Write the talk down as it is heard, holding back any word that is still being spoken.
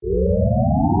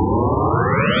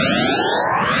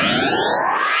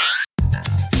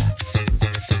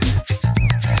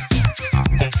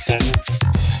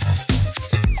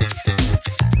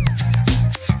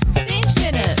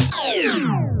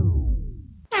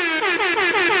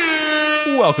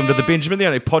Welcome to The Benjamin, the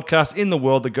only podcast in the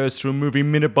world that goes through a movie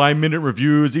minute-by-minute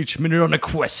reviews, each minute on a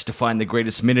quest to find the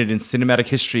greatest minute in cinematic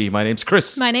history. My name's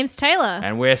Chris. My name's Taylor.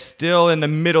 And we're still in the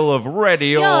middle of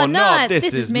Ready or Not.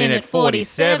 This is minute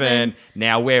 47.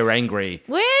 Now we're angry.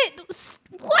 What?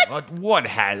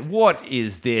 What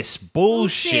is this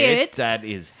bullshit that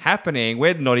is happening?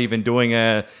 We're not even doing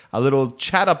a little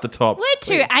chat up the top. We're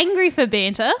too angry for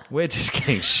banter. We're just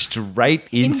getting straight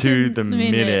into the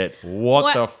minute.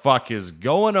 What the fuck is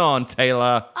going on,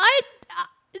 Taylor?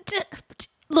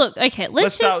 Look, okay,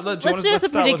 let's start with the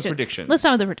predictions. Let's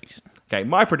start with the predictions. Okay,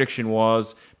 my prediction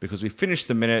was, because we finished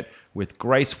the minute with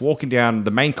Grace walking down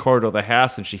the main corridor of the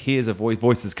house and she hears a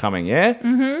voices coming, yeah?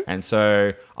 Mm-hmm. And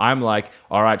so I'm like,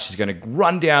 all right, she's going to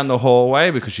run down the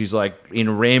hallway because she's like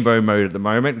in Rambo mode at the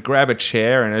moment, grab a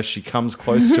chair, and as she comes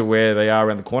close to where they are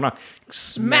around the corner,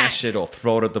 smash it or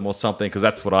throw it at them or something, because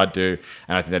that's what I'd do.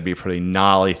 And I think that'd be a pretty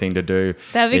gnarly thing to do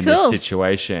in this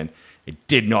situation. It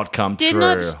did not come true.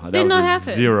 That was a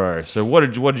happen. 0. So what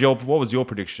was your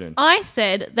prediction? I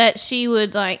said that she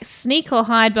would like sneak or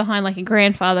hide behind like a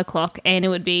grandfather clock, and it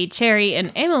would be Cherry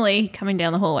and Emily coming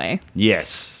down the hallway. Yes.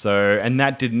 So and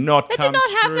that did not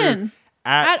happen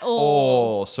at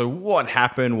all. So what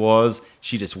happened was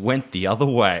she just went the other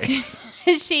way.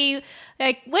 She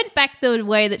went back the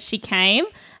way that she came.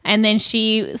 And then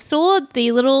she saw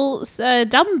the little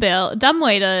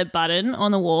dumbwaiter button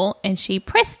on the wall, and she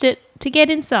pressed it to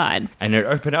get inside. And it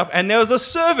opened up, and there was a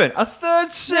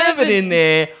third servant in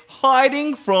there,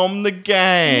 hiding from the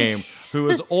game, who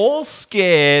was all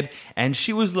scared, and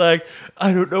she was like,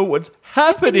 I don't know what's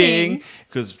happening,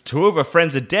 because 2 of her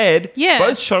friends are dead,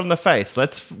 both shot in the face.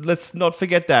 Let's not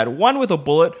forget that. One with a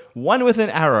bullet, one with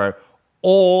an arrow,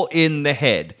 all in the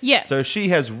head. Yeah. So she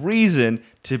has reason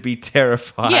to be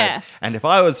terrified. Yeah. And if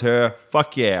I was her,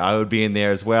 fuck yeah, I would be in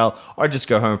there as well. Or just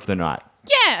go home for the night.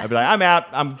 Yeah. I'd be like, I'm out.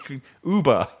 I'm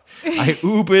Uber. I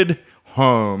Ubered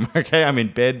home. Okay. I'm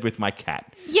in bed with my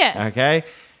cat. Yeah. Okay.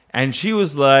 And she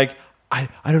was like, I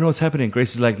don't know what's happening.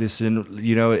 Grace is like, listen,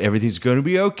 everything's going to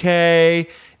be okay.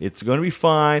 It's going to be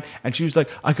fine. And she was like,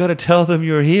 I got to tell them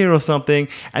you're here or something.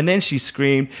 And then she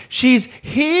screamed, she's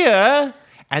here.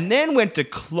 And then went to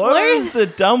close the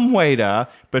dumbwaiter,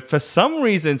 but for some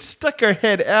reason stuck her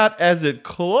head out as it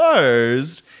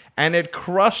closed, and it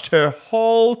crushed her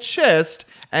whole chest,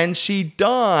 and she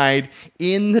died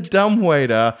in the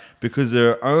dumbwaiter because of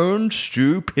her own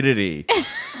stupidity.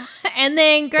 And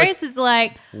then Grace is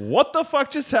like, what the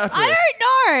fuck just happened? I don't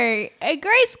know. And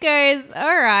Grace goes,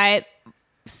 all right,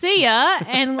 see ya,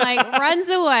 and like runs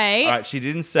away. All right, she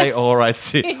didn't say, all right,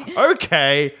 see ya.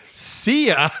 Okay, see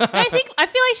ya. I feel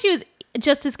like she was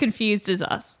just as confused as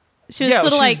us. She was sort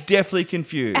of like... she was definitely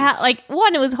confused.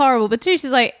 One, it was horrible, but 2,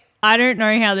 she's like, I don't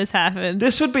know how this happened.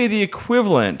 This would be the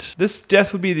equivalent. This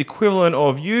death would be the equivalent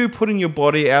of you putting your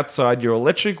body outside your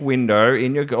electric window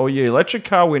or your electric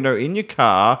car window in your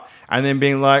car, and then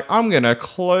being like, I'm going to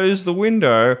close the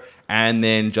window, and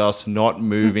then just not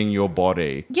moving your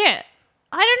body. Yeah.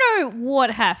 I don't know what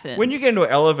happened. When you get into an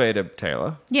elevator,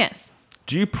 Taylor. Yes.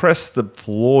 Do you press the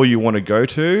floor you want to go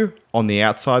to on the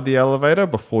outside of the elevator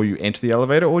before you enter the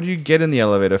elevator, or do you get in the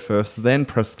elevator first, then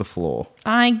press the floor?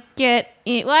 I get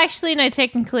it. Well, actually, no,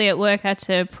 technically at work I had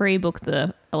to pre-book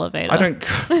the elevator. I don't...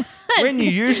 When you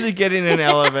usually get in an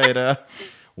elevator...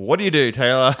 What do you do,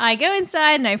 Taylor? I go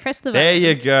inside and I press the button. There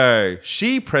you go.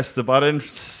 She pressed the button,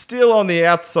 still on the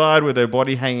outside with her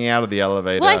body hanging out of the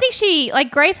elevator. Well, I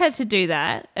think Grace had to do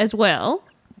that as well.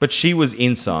 But she was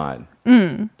inside.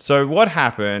 Mm. So what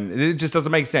happened? It just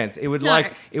doesn't make sense.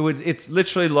 It's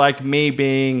literally like me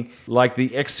being like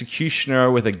the executioner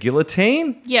with a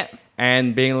guillotine. Yeah.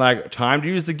 And being like, time to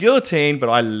use the guillotine, but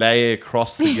I lay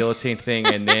across the guillotine thing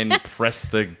and then press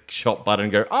the shot button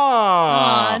and go,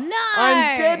 oh, no,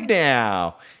 I'm dead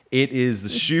now. It is the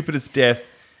stupidest death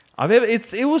I've ever...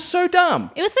 It was so dumb.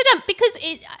 It was so dumb because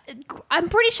I'm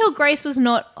pretty sure Grace was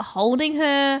not holding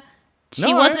her.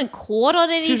 She wasn't caught on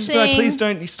anything. She was like, please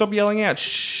don't stop yelling out.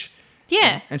 Shh.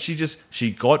 Yeah. And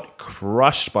she got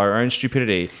crushed by her own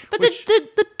stupidity. But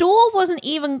the door wasn't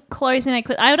even closing that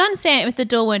quick. I would understand it if the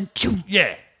door went... Choom,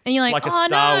 yeah. And you're like, a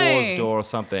Star Wars door or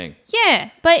something. Yeah.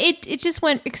 But it just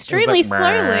went extremely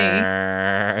slowly.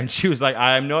 And she was like,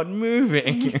 I'm not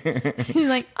moving. You're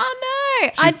like,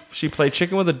 oh no. She played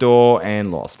chicken with the door and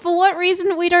lost. For what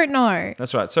reason? We don't know.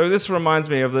 That's right. So this reminds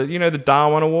me of the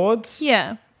Darwin Awards?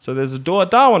 Yeah. So there's a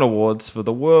Darwin Awards for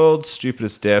the world's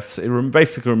stupidest deaths. It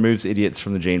basically removes idiots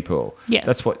from the gene pool. Yes.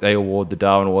 That's what they award the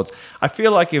Darwin Awards. I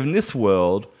feel like in this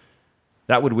world,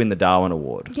 that would win the Darwin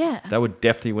Award. Yeah. That would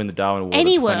definitely win the Darwin Award.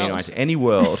 Any world. Any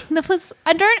world.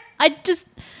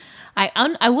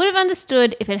 I would have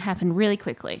understood if it happened really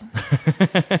quickly.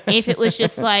 If it was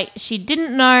just like she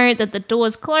didn't know that the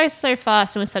doors closed so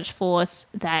fast and with such force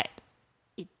that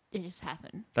it just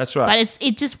happened. That's right. But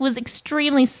it just was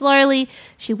extremely slowly.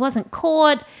 She wasn't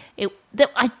caught.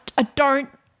 I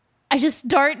just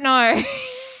don't know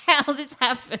how this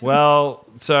happened. Well,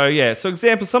 so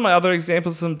examples, some other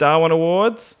examples, some Darwin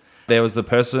Awards. There was the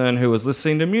person who was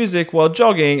listening to music while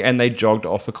jogging and they jogged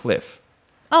off a cliff.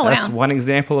 Oh, That's wow. one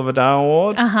example of a Darwin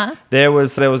Award. Uh-huh. There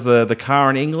was the car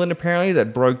in England apparently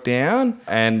that broke down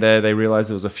and they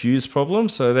realized it was a fuse problem.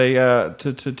 So they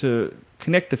to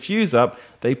connect the fuse up,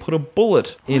 they put a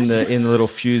bullet in the little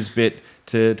fuse bit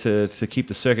to keep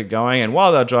the circuit going. And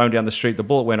while they were driving down the street, the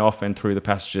bullet went off and through the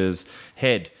passenger's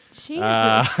head.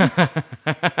 Jesus.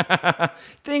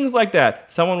 Things like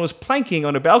that. Someone was planking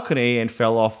on a balcony and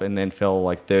fell off and then fell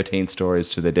like 13 stories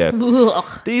to their death.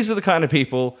 Ugh. These are the kind of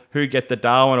people who get the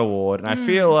Darwin Award. And I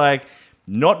feel like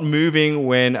not moving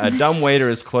when a dumbwaiter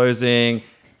is closing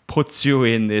puts you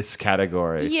in this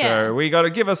category. Yeah. So we got to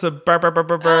give us a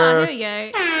Oh, here we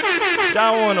go.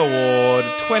 Darwin Award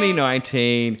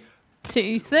 2019.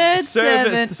 To third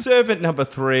servant. Servant number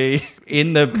 3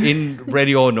 in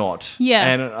Ready or Not.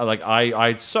 Yeah. And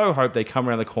I so hope they come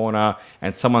around the corner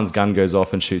and someone's gun goes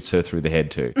off and shoots her through the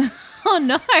head too. Oh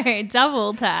no,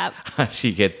 double tap.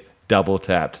 She gets double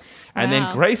tapped. And Wow.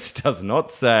 then Grace does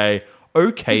not say,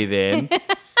 okay then.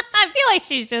 I feel like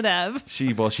she should have.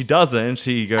 She doesn't.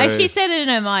 She goes, Like she said it in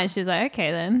her mind. She was like,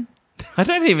 okay then. I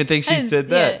don't even think she And, said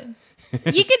that.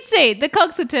 yeah. You could see the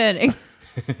cogs were turning.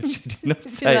 She did not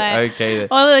She's say like, okay then.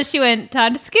 Well, she went,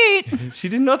 time to scoot. She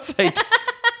did not say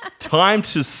time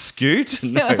to scoot.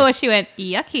 No. Or she went,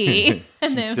 yucky.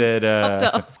 And She then said,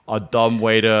 popped off. a dumb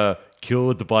waiter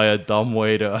killed by a dumb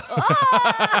waiter.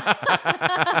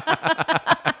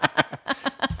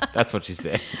 That's what she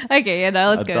said. Okay, yeah, no,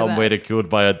 let's A go dumb with that. waiter killed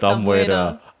by a dumb Dumb waiter.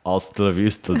 waiter. Hasta la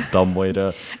vista, dumb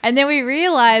waiter. And then we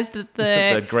realized that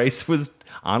That Grace was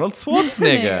Arnold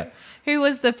Schwarzenegger. who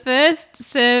was the first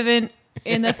servant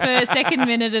in the second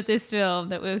minute of this film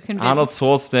that we were convinced. Arnold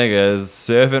Schwarzenegger's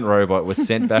servant robot was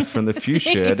sent back from the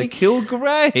future to kill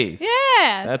Grace.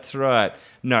 Yeah. That's right.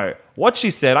 No, what she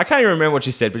said, I can't even remember what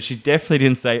she said, but she definitely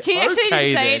didn't say, She actually didn't okay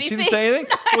say then. anything. She didn't say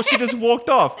anything? Well, she just walked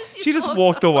off. She just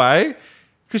walked away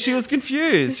because she was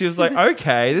confused. She was like,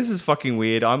 okay, this is fucking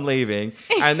weird. I'm leaving.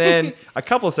 And then a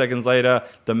couple of seconds later,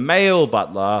 the male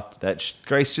butler that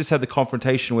Grace just had the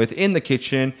confrontation with in the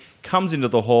kitchen comes into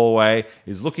the hallway,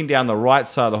 is looking down the right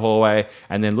side of the hallway,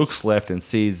 and then looks left and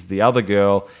sees the other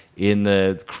girl in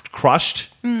the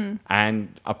crushed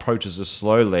and approaches her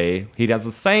slowly. He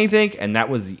doesn't say anything, and that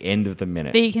was the end of the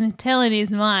minute. But you can tell in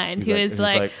his mind, he was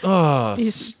like, oh,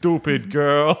 he's- stupid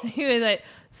girl. he was like,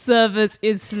 service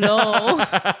is slow.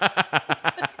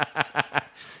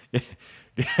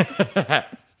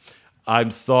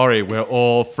 I'm sorry, we're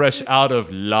all fresh out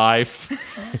of life.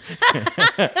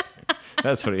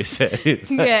 That's what he said.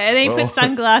 He's like, Yeah, and then he "Well." put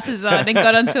sunglasses on and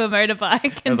got onto a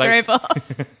motorbike and was like- drove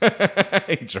off.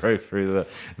 He drove through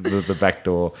the back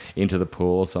door into the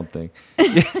pool or something.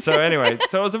 Yeah, so anyway,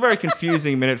 so it was a very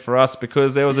confusing minute for us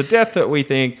because there was a death that we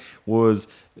think was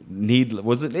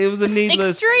needless. It was a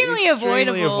needless, Extremely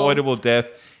avoidable. avoidable death,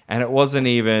 and it wasn't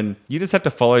even. You just have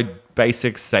to follow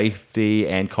basic safety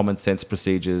and common sense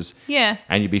procedures, Yeah.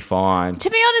 and you'd be fine. To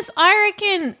be honest, I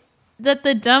reckon that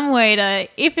the dumbwaiter,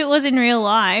 if it was in real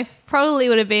life, probably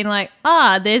would have been like,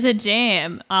 there's a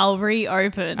jam. I'll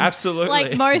reopen. Absolutely.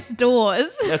 Like most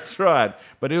doors. That's right.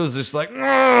 But it was just like,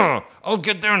 "Ugh, I'll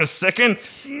get there in a second.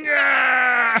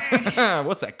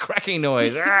 What's that cracking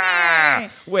noise?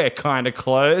 We're kind of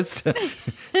closed.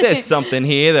 There's something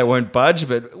here that won't budge,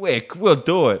 but we'll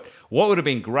do it. What would have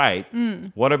been great,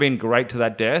 what would have been great to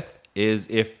that death is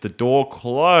if the door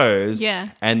closed Yeah.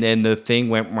 and then the thing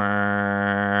went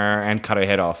and cut her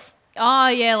head off. Oh,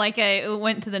 yeah, like it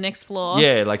went to the next floor.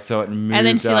 Yeah, like so it moved And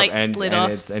then she, up like, and, slid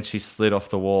and off. and she slid off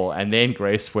the wall. And then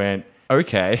Grace went,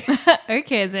 okay.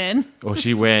 Okay, then. Or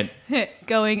she went,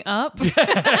 Going up. And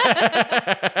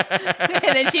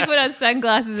then she put on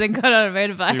sunglasses and got on a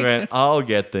motorbike. she went, I'll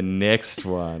get the next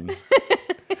one.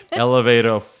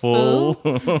 Elevator full.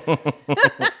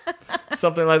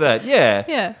 Something like that. Yeah.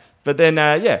 Yeah. But then,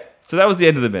 so that was the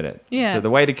end of the minute. Yeah. So the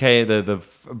waiter came, the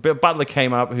butler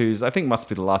came up, who's I think must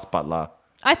be the last butler.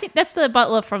 I think that's the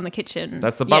butler from the kitchen.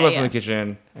 That's the butler Yeah, from yeah. the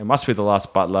kitchen. It must be the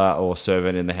last butler or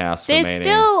servant in the house There's remaining.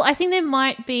 still, I think there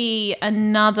might be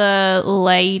another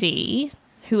lady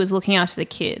who was looking after the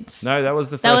kids. No, that was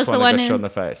the That first was the one that one got in- shot in the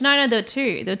face. No, there were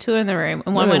two. There were two in the room,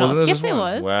 and one No, went off. wasn't there Yes, just there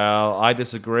one? was. Well, I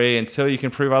disagree. Until you can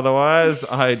prove otherwise,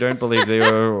 I don't believe they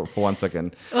were for 1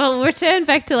 second. Well, return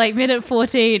back to like minute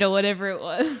 14 or whatever it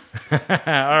was. All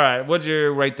right, what'd you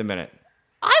rate the minute?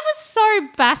 I was so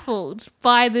baffled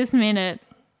by this minute.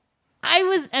 I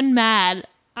was mad.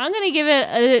 I'm going to give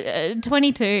it a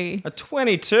 22. A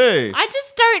 22. I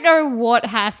just don't know what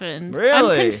happened.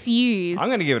 Really? I'm confused. I'm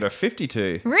going to give it a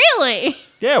 52. Really?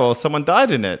 Yeah, well, someone died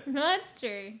in it. No, that's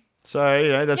true. So,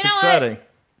 that's You know exciting.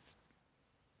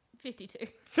 52.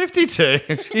 52.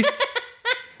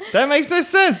 That makes no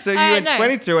sense. So you went no.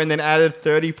 22 and then added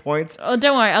 30 points. Oh,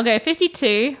 don't worry. I'll go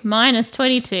 52 minus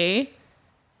 22,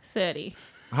 30.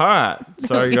 All right.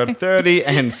 So you got 30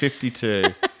 and 52.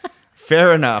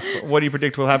 Fair enough. What do you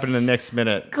predict will happen in the next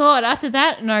minute? God, after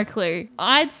that, no clue.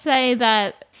 I'd say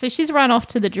that, so she's run off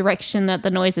to the direction that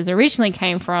the noises originally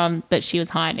came from, but she was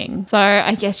hiding. So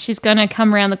I guess she's going to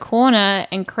come around the corner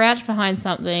and crouch behind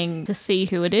something to see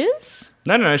who it is.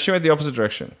 No. She went the opposite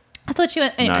direction. I thought she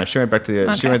went, anyway. No, she went back to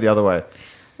the. She Okay. went the other way.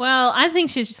 Well, I think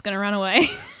she's just going to run away.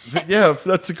 Yeah,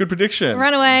 that's a good prediction.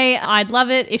 Run away. I'd love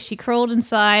it if she crawled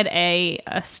inside a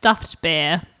stuffed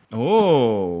bear.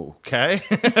 Oh, okay.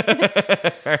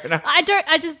 Fair enough.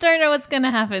 I just don't know what's going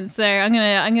to happen. So I'm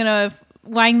gonna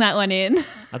wang that one in. I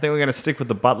think we're going to stick with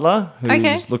the butler who's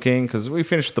Okay. looking, because we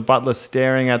finished with the butler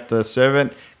staring at the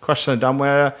servant, crushing the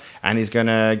dumbwaiter, and he's going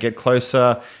to get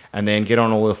closer and then get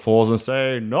on all the fours and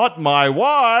say, "Not my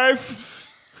wife."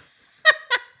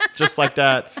 Just like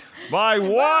that. My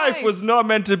wife was not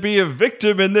meant to be a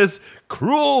victim in this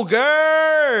cruel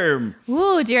game.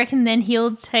 Ooh, do you reckon then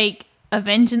he'll take a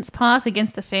vengeance path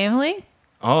against the family?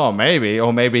 Oh, maybe.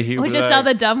 Or maybe he'll Or be just like-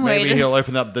 other dumbwaiters. Maybe he'll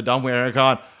open up the dumbwaiter and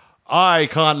go, "I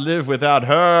can't live without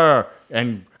her,"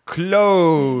 and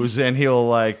close, and he'll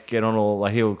like get on all,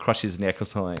 like he'll crush his neck or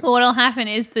something. Or what'll happen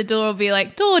is the door will be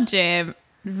like, door jam,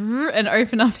 and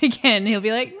open up again. He'll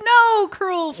be like, no,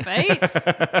 cruel fate.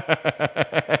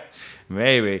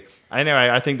 Maybe. Anyway,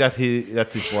 I think that's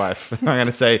his wife. I'm going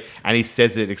to say, and he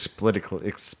says it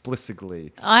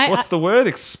explicitly. What's the word?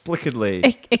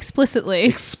 Explicitly. Explicitly.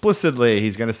 Explicitly,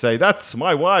 he's going to say, "That's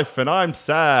my wife, and I'm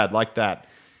sad," like that.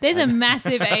 There's a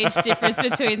massive age difference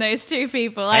between those two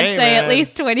people. I'd Hey, say man. at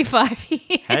least 25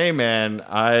 years. Hey, man,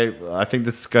 I think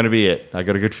this is going to be it. I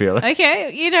got a good feeling.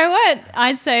 Okay, you know what?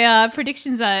 I'd say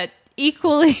predictions are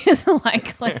equally as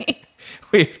likely.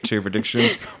 We have two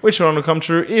predictions. Which one will come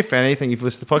true? If anything, you've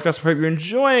listened to the podcast. I hope you're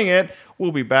enjoying it.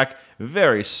 We'll be back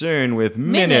very soon with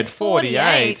minute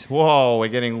 48. Whoa, we're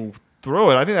getting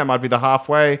through it. I think that might be the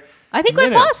halfway. I think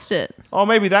minute. we're past it. Oh,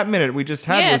 maybe that minute we just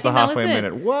had Yeah, I was the think that was halfway it.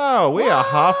 minute. Wow, we are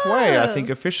halfway, I Whoa. think,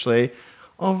 officially.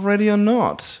 Already or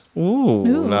not. Ooh,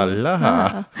 la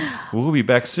la. We'll be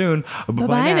back soon.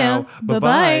 Bye-bye now. Bye-bye.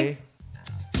 Bye-bye.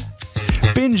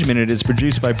 Binge Minute is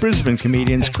produced by Brisbane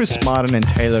comedians Chris Martin and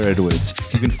Taylor Edwards.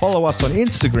 You can follow us on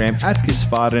Instagram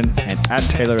 @PissFarden and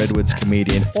 @Taylor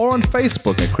Comedian, or on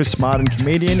Facebook at Chris Martin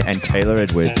Comedian and Taylor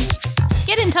Edwards.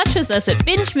 Get in touch with us at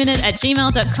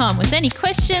bingeminute@gmail.com with any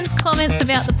questions, comments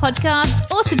about the podcast,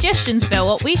 or suggestions about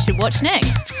what we should watch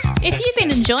next. If you've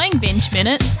been enjoying Binge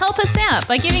Minute, help us out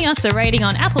by giving us a rating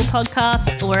on Apple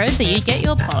Podcasts or wherever you get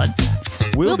your pods.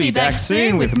 We'll be back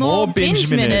soon with more Binge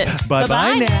Minute.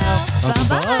 Bye-bye now.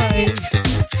 Bye-bye.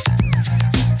 Bye-bye.